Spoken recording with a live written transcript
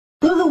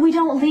we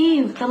don't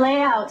leave the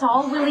layouts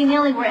all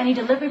willy-nilly where any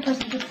delivery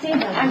person could see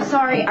them. I'm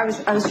sorry. I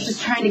was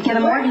just trying to get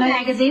them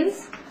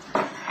organized.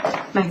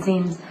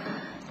 Magazines.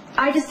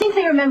 I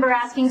distinctly remember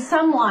asking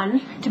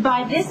someone to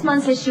buy this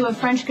month's issue of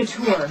French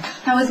Couture.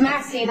 That was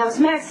Maxie, and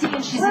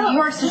she's in New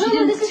York, so she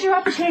didn't... This is your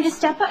opportunity to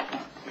step up.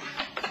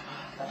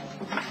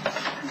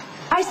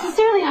 I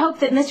sincerely hope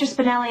that Mr.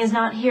 Spinelli is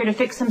not here to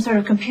fix some sort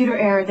of computer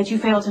error that you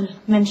failed to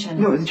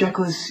mention. No,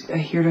 Jekyll is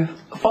here to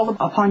follow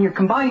upon your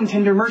combined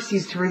tender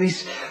mercies to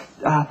release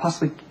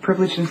possibly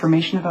privileged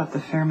information about the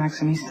fair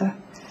Maximista.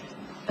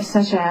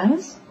 Such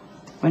as?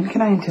 When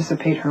can I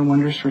anticipate her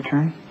wondrous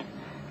return?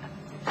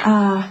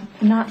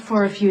 Not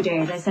for a few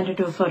days. I sent her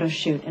to a photo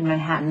shoot in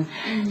Manhattan.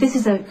 This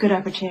is a good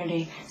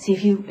opportunity. See,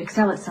 if you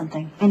excel at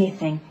something,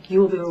 anything, you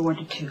will be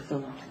rewarded too,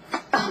 Philo.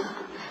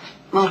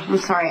 Well, I'm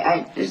sorry.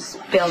 I just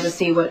failed to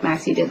see what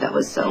Maxie did that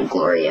was so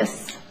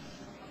glorious.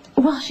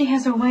 Well, she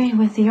has her way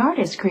with the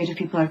artist. Creative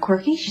people are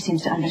quirky. She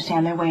seems to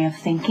understand their way of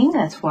thinking.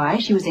 That's why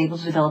she was able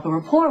to develop a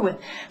rapport with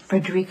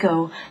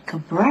Federico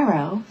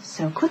Cabrero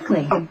so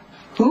quickly.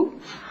 Who?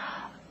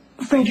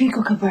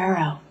 Federico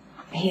Cabrero.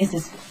 He is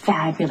this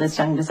fabulous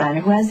young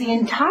designer who has the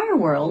entire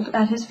world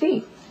at his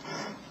feet.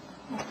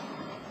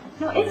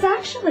 No, it's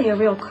actually a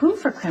real coup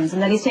for Crimson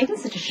that he's taken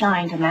such a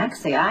shine to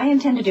Maxie. I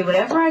intend to do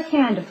whatever I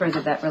can to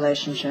further that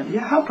relationship.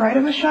 Yeah, how bright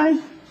of a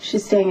shine?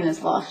 She's staying in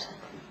his loft.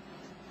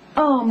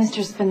 Oh,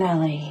 Mr.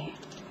 Spinelli,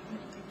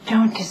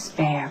 don't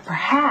despair.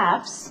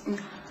 Perhaps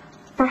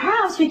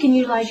we can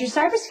utilize your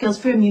cyber skills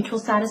for your mutual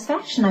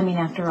satisfaction. I mean,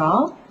 after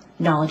all,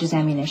 knowledge is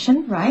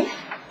ammunition, right?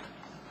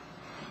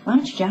 Why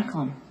don't you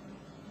jackal him?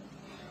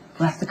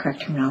 Well, that's the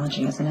correct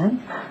terminology, isn't it?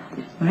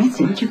 Right,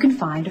 see what you can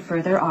find to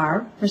further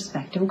our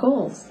respective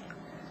goals.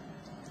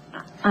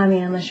 I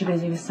mean, unless you're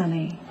busy with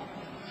Sunny.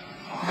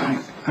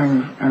 I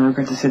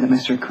regret to say that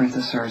Mr.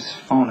 Corinthosar has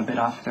fallen a bit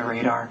off the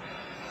radar.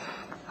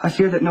 I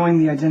fear that knowing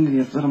the identity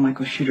of little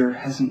Michael Shooter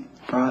hasn't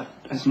brought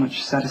as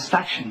much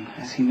satisfaction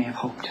as he may have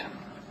hoped.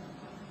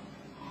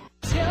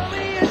 Tell me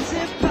it's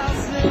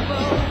impossible.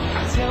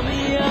 Tell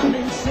me I'm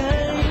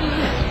insane.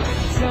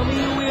 Tell me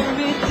we're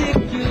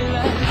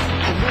ridiculous.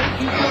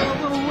 Make you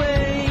go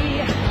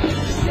away.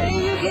 Say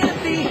you can't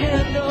be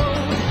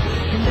handled,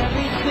 and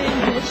everything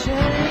will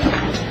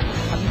change.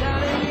 I'm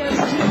not a yes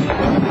to you.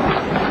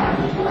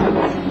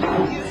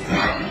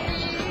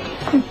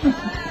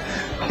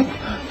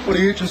 What,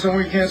 are you itching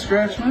somewhere you can't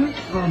scratch, man?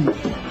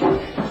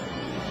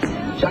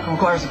 Jackal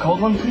requires a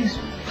cold one, please.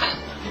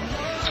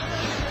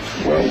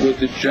 Well, would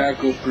the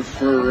Jackal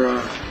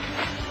prefer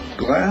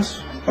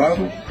glass,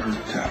 bottle, or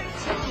tap?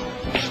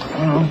 I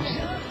don't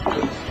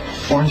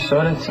know. Orange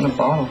soda, it's in a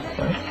bottle,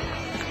 right?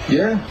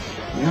 Yeah,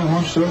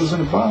 orange soda's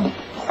in a bottle.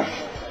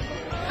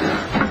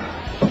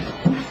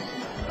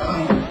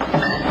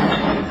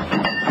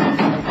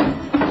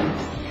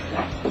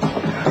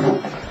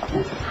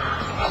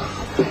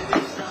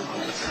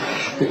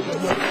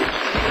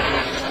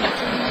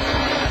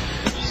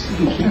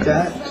 Keep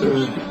that.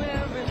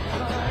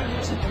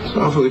 It's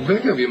awfully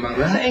big of you, my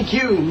man. Thank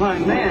you, my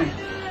man.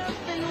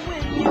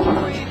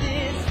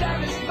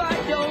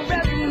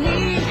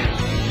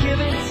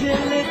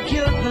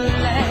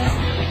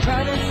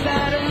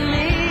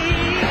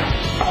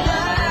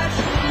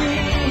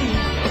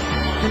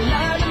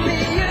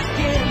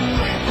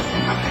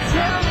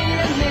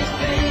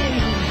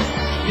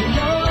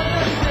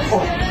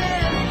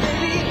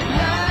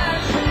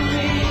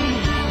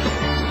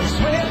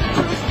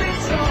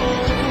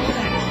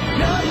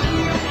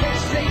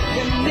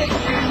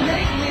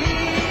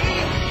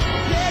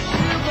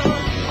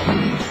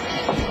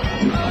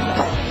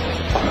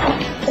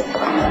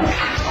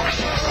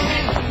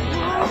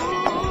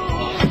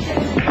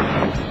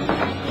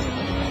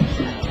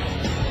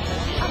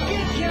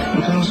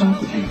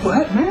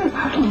 What, man?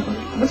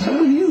 What's up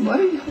with you,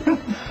 buddy?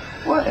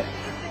 What?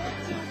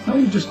 No,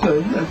 you just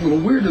you act a little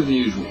weirder than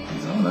usual. You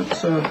know,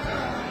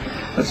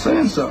 that's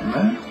saying something,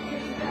 man.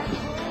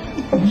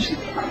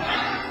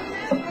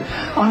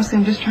 Honestly,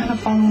 I'm just trying to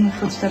follow in the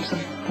footsteps of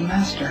the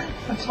master.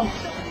 That's all.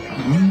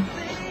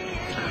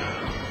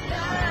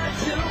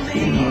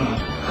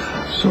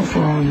 So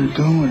far all you're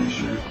doing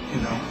is you're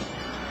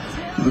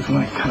looking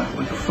like kind of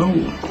like a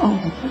fool. Oh,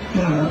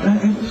 yeah,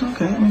 it's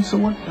okay. I mean, so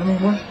what?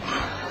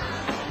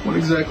 What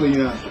exactly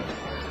you after?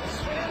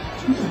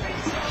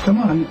 come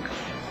on.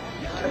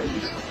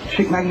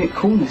 Shake magnet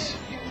coolness.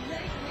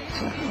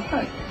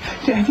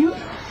 Have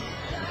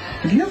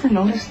you ever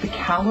noticed the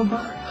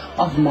caliber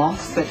of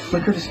moths that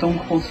flicker to Stone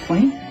Cold's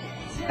flame?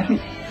 I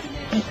mean,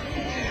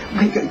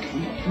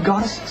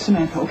 Goddess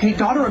Samantha, okay?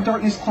 Daughter of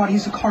Darkness, Claudia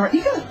Zakara.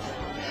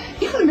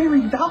 Even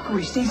Mary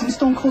Valkyrie stays in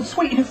Stone Cold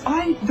sway. And if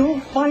I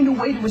don't find a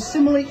way to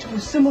assimilate to a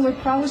similar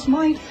prowess,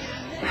 my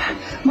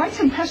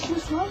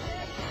tempestuous love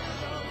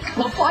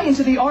will fly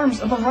into the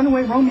arms of a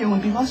runaway Romeo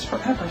and be lost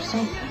forever. So,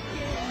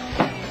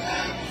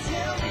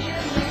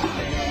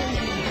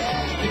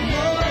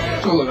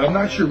 look, I'm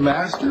not your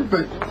master,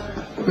 but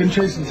I've been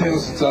chasing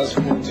tails since I was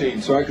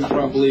 14, so I could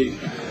probably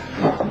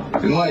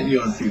enlighten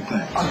you on a few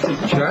things.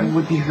 I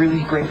would be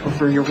really grateful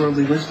for your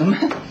worldly wisdom.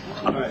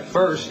 All right.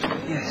 first.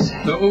 Yes.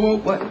 No, whoa, whoa.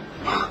 What?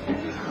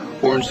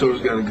 Orange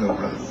soda's got to go,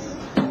 brother.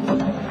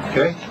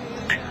 Okay?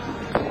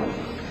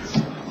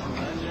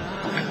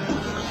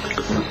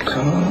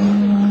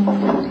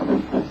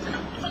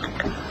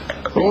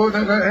 Oh, no,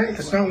 hey,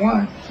 it's not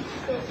wine.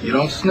 You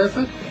don't sniff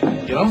it.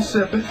 You don't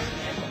sip it.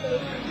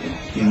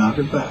 You knock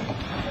it back.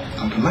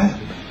 Like a man.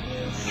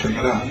 Check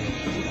it out.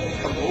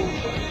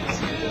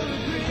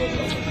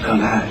 Down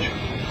the hatch.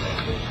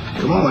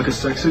 Come on, like a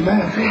sexy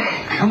man.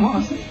 Come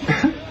on.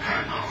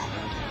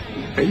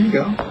 There you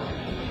go.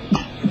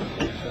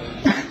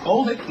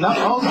 Hold it. No,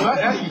 hold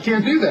it. You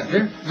can't do that.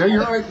 Here, there,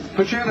 you're all right.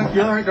 Put your hand up.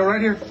 You're all right. Go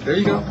right here. There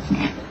you go.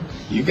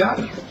 You got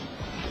it.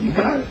 You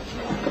got it.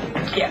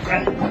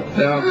 Yeah.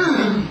 Now,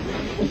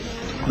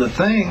 the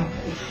thing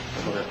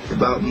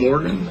about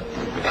Morgan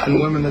and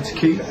women that's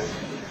key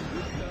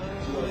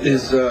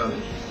is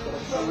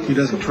he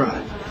doesn't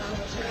try.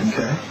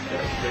 Okay?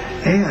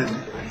 And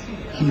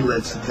he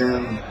lets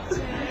them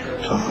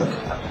talk.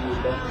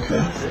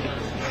 Okay?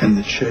 And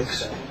the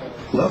chicks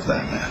love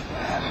that man.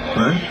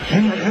 Right?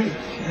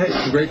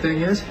 Hey, the great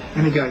thing is,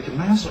 any guy can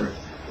master it.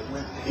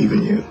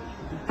 Even you.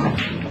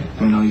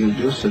 And all you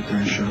do is sit there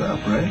and shut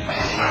up, right?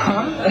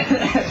 Huh?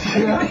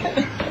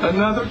 Yeah?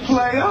 Another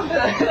player?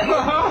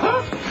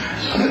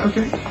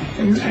 Okay.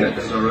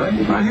 That's all right.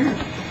 Right here.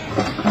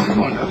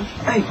 Come on now.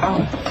 Hey,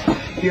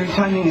 your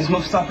timing is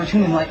most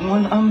opportune, enlightened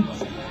one.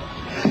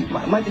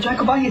 Might the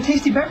jackal buy you a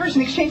tasty beverage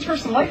in exchange for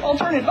some life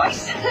alternate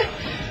advice?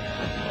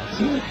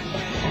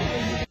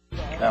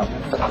 Now,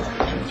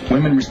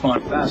 women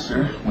respond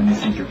faster when they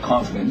think you're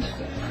confident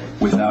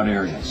without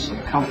arrogance.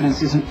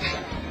 Confidence isn't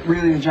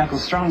really the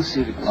jackal's strong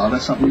suit. Well,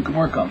 that's something you can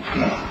work on.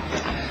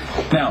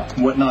 Now,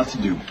 what not to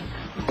do.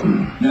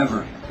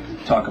 Never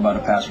talk about a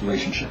past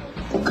relationship.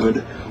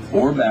 Good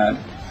or bad,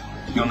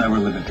 you'll never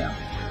live it down.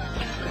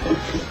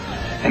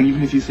 And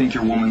even if you think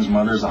your woman's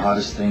mother is the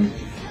hottest thing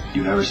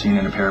you've ever seen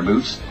in a pair of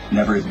boots,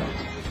 never admit it.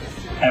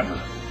 Ever.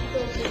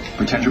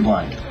 Pretend you're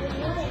blind.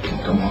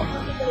 Come on.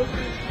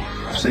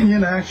 I've seen you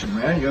in action,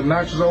 man. You got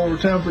matches all over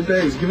town for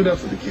days. Give it up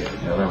for the kid.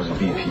 Yeah, that was a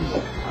BP.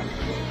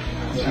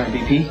 Sorry,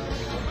 BP?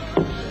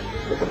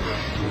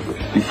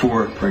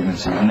 Before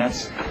pregnancy, and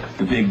that's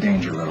the big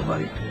danger, little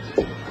buddy.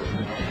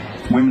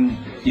 Women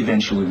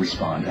eventually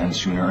respond, and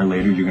sooner or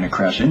later you're going to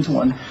crash into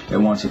one that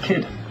wants a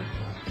kid.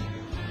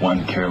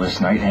 One careless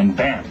night, and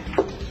bam!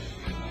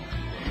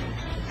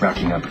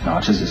 Racking up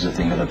notches is a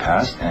thing of the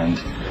past, and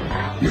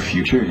your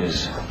future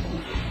is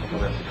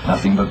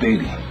nothing but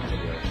baby.